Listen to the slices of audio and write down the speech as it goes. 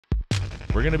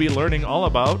we're going to be learning all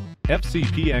about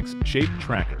FCPX Shape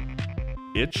Tracker.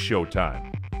 It's showtime.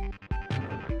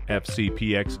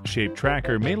 FCPX Shape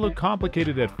Tracker may look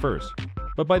complicated at first,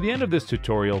 but by the end of this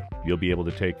tutorial, you'll be able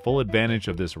to take full advantage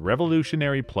of this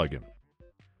revolutionary plugin.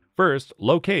 First,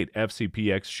 locate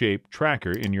FCPX Shape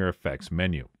Tracker in your Effects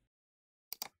menu.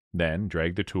 Then,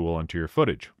 drag the tool onto your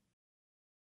footage.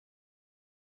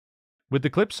 With the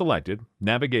clip selected,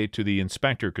 navigate to the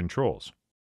Inspector controls.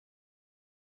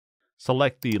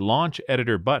 Select the Launch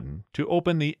Editor button to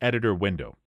open the editor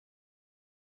window.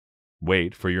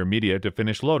 Wait for your media to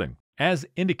finish loading, as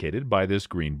indicated by this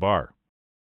green bar.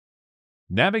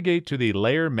 Navigate to the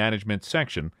Layer Management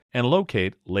section and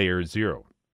locate Layer 0.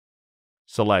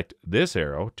 Select this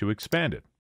arrow to expand it.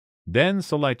 Then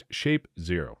select Shape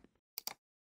 0.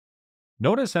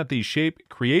 Notice that the Shape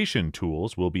Creation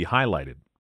tools will be highlighted.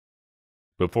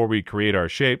 Before we create our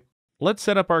shape, let's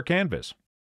set up our canvas.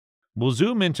 We'll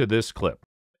zoom into this clip,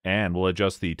 and we'll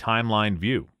adjust the timeline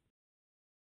view.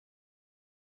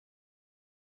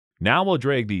 Now we'll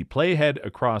drag the playhead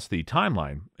across the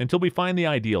timeline until we find the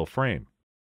ideal frame.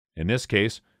 In this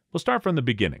case, we'll start from the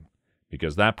beginning,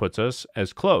 because that puts us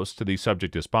as close to the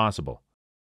subject as possible.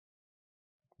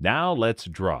 Now let's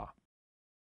draw.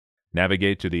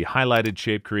 Navigate to the highlighted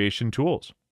Shape Creation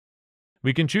tools.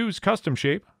 We can choose Custom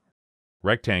Shape,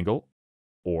 Rectangle,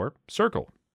 or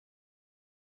Circle.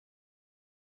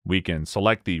 We can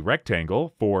select the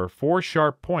rectangle for 4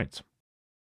 sharp points,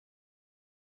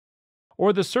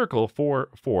 or the circle for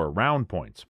 4 round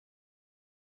points.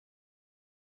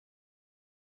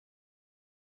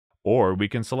 Or we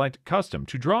can select Custom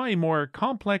to draw a more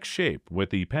complex shape with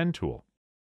the pen tool.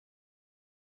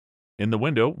 In the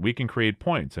window, we can create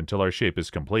points until our shape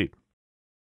is complete.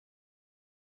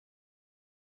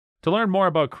 To learn more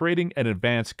about creating an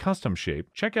advanced custom shape,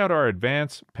 check out our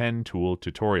Advanced Pen Tool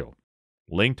tutorial,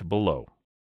 linked below.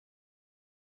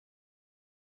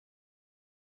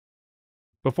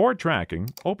 Before tracking,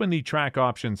 open the Track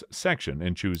Options section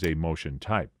and choose a motion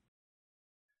type.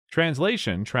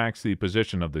 Translation tracks the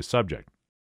position of the subject.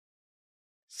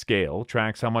 Scale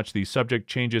tracks how much the subject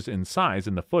changes in size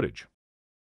in the footage.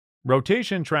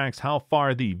 Rotation tracks how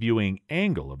far the viewing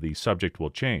angle of the subject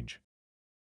will change.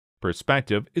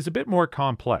 Perspective is a bit more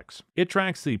complex. It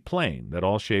tracks the plane that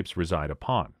all shapes reside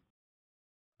upon.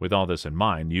 With all this in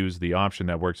mind, use the option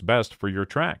that works best for your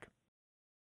track.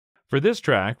 For this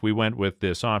track, we went with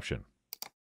this option.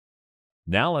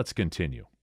 Now let's continue.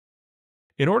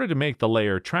 In order to make the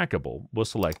layer trackable, we'll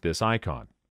select this icon.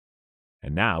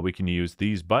 And now we can use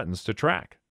these buttons to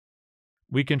track.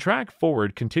 We can track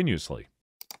forward continuously.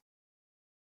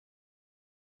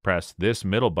 Press this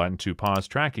middle button to pause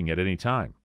tracking at any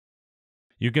time.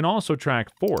 You can also track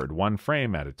forward 1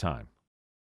 frame at a time.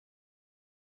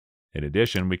 In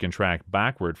addition, we can track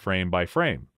backward frame by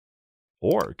frame,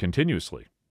 or continuously.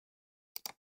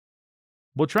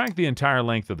 We'll track the entire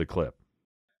length of the clip.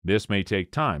 This may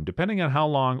take time depending on how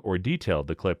long or detailed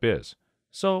the clip is,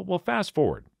 so we'll fast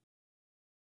forward.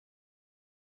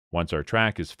 Once our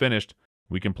track is finished,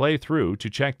 we can play through to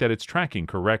check that it's tracking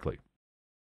correctly.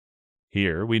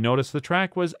 Here, we notice the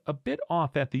track was a bit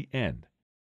off at the end.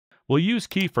 We'll use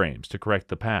keyframes to correct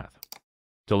the path.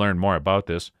 To learn more about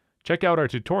this, check out our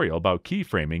tutorial about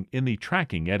keyframing in the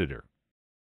Tracking Editor.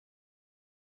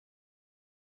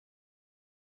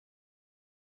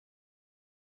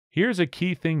 Here's a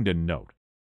key thing to note.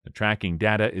 The tracking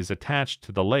data is attached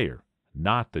to the layer,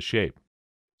 not the shape.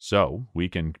 So, we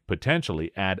can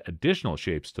potentially add additional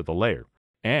shapes to the layer,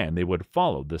 and they would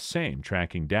follow the same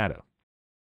tracking data.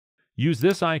 Use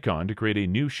this icon to create a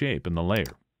new shape in the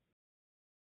layer.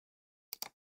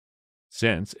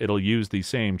 Since it'll use the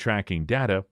same tracking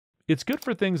data, it's good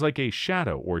for things like a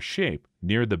shadow or shape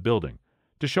near the building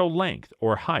to show length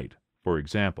or height, for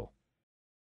example.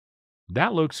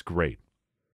 That looks great.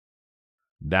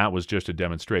 That was just a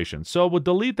demonstration, so we'll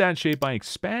delete that shape by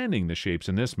expanding the shapes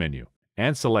in this menu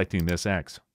and selecting this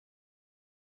X.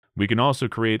 We can also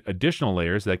create additional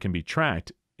layers that can be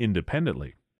tracked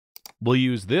independently. We'll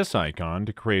use this icon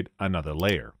to create another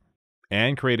layer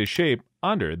and create a shape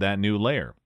under that new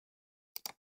layer.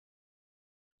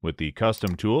 With the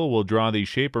Custom tool, we'll draw the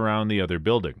shape around the other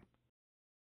building.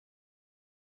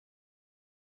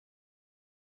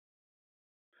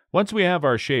 Once we have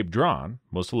our shape drawn,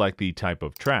 we'll select the type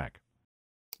of track.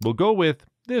 We'll go with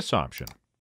this option.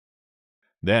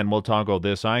 Then we'll toggle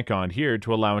this icon here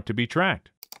to allow it to be tracked.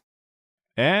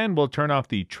 And we'll turn off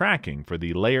the tracking for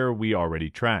the layer we already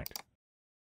tracked.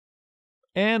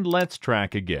 And let's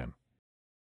track again.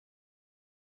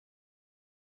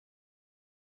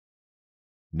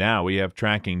 Now we have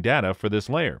tracking data for this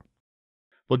layer.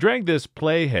 We'll drag this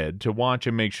playhead to watch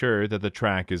and make sure that the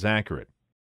track is accurate.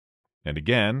 And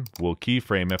again, we'll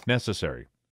keyframe if necessary.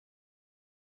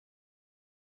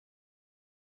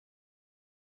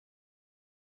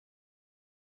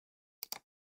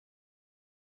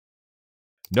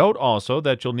 Note also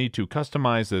that you'll need to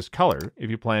customize this color if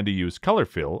you plan to use Color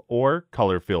Fill or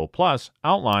Color Fill Plus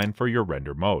outline for your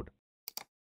render mode.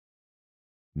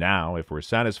 Now, if we're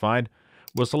satisfied,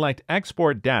 we'll select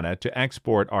Export Data to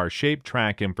export our shape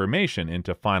track information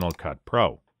into Final Cut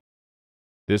Pro.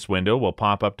 This window will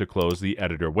pop up to close the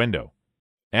editor window,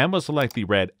 and we'll select the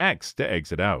red X to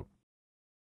exit out.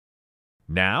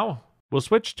 Now, we'll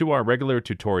switch to our regular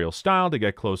tutorial style to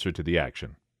get closer to the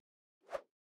action.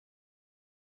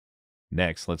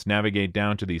 Next, let's navigate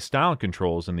down to the style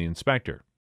controls in the inspector.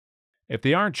 If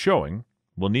they aren't showing,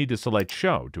 we'll need to select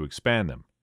Show to expand them.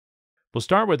 We'll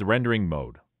start with rendering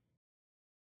mode.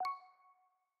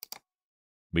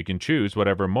 We can choose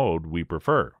whatever mode we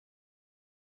prefer.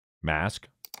 Mask,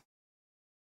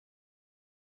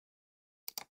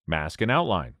 Mask and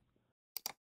Outline,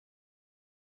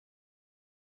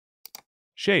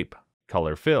 Shape,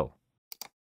 Color Fill,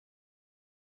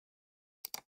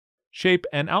 Shape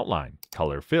and Outline,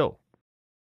 Color Fill,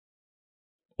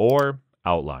 or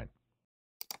Outline.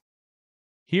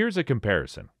 Here's a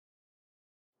comparison.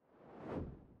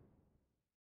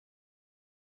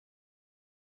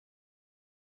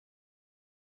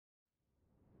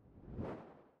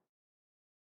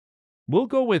 We'll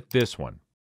go with this one,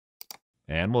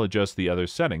 and we'll adjust the other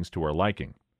settings to our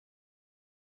liking.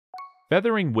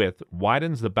 Feathering width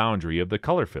widens the boundary of the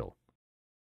color fill.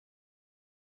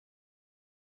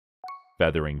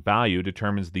 Feathering value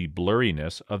determines the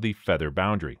blurriness of the feather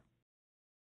boundary.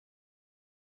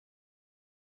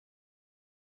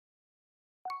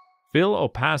 Fill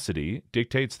opacity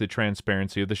dictates the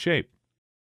transparency of the shape.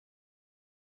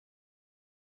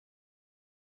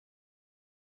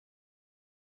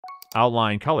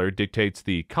 Outline color dictates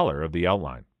the color of the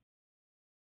outline.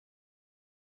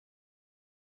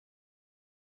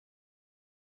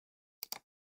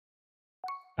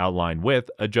 Outline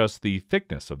width adjusts the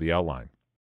thickness of the outline.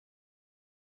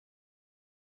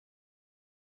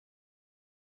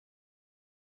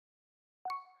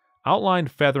 Outline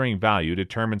feathering value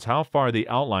determines how far the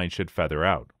outline should feather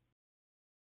out.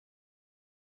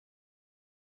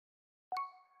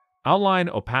 Outline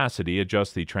opacity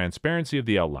adjusts the transparency of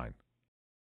the outline.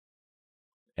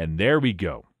 And there we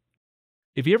go.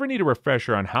 If you ever need a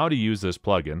refresher on how to use this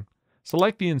plugin,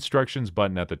 select the Instructions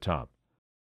button at the top,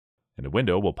 and a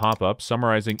window will pop up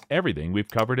summarizing everything we've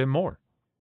covered and more.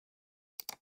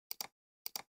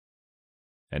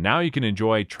 And now you can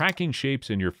enjoy tracking shapes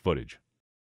in your footage.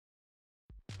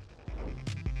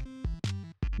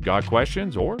 Got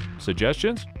questions or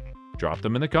suggestions? Drop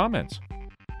them in the comments.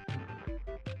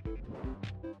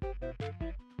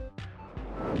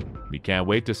 We can't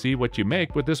wait to see what you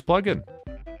make with this plugin.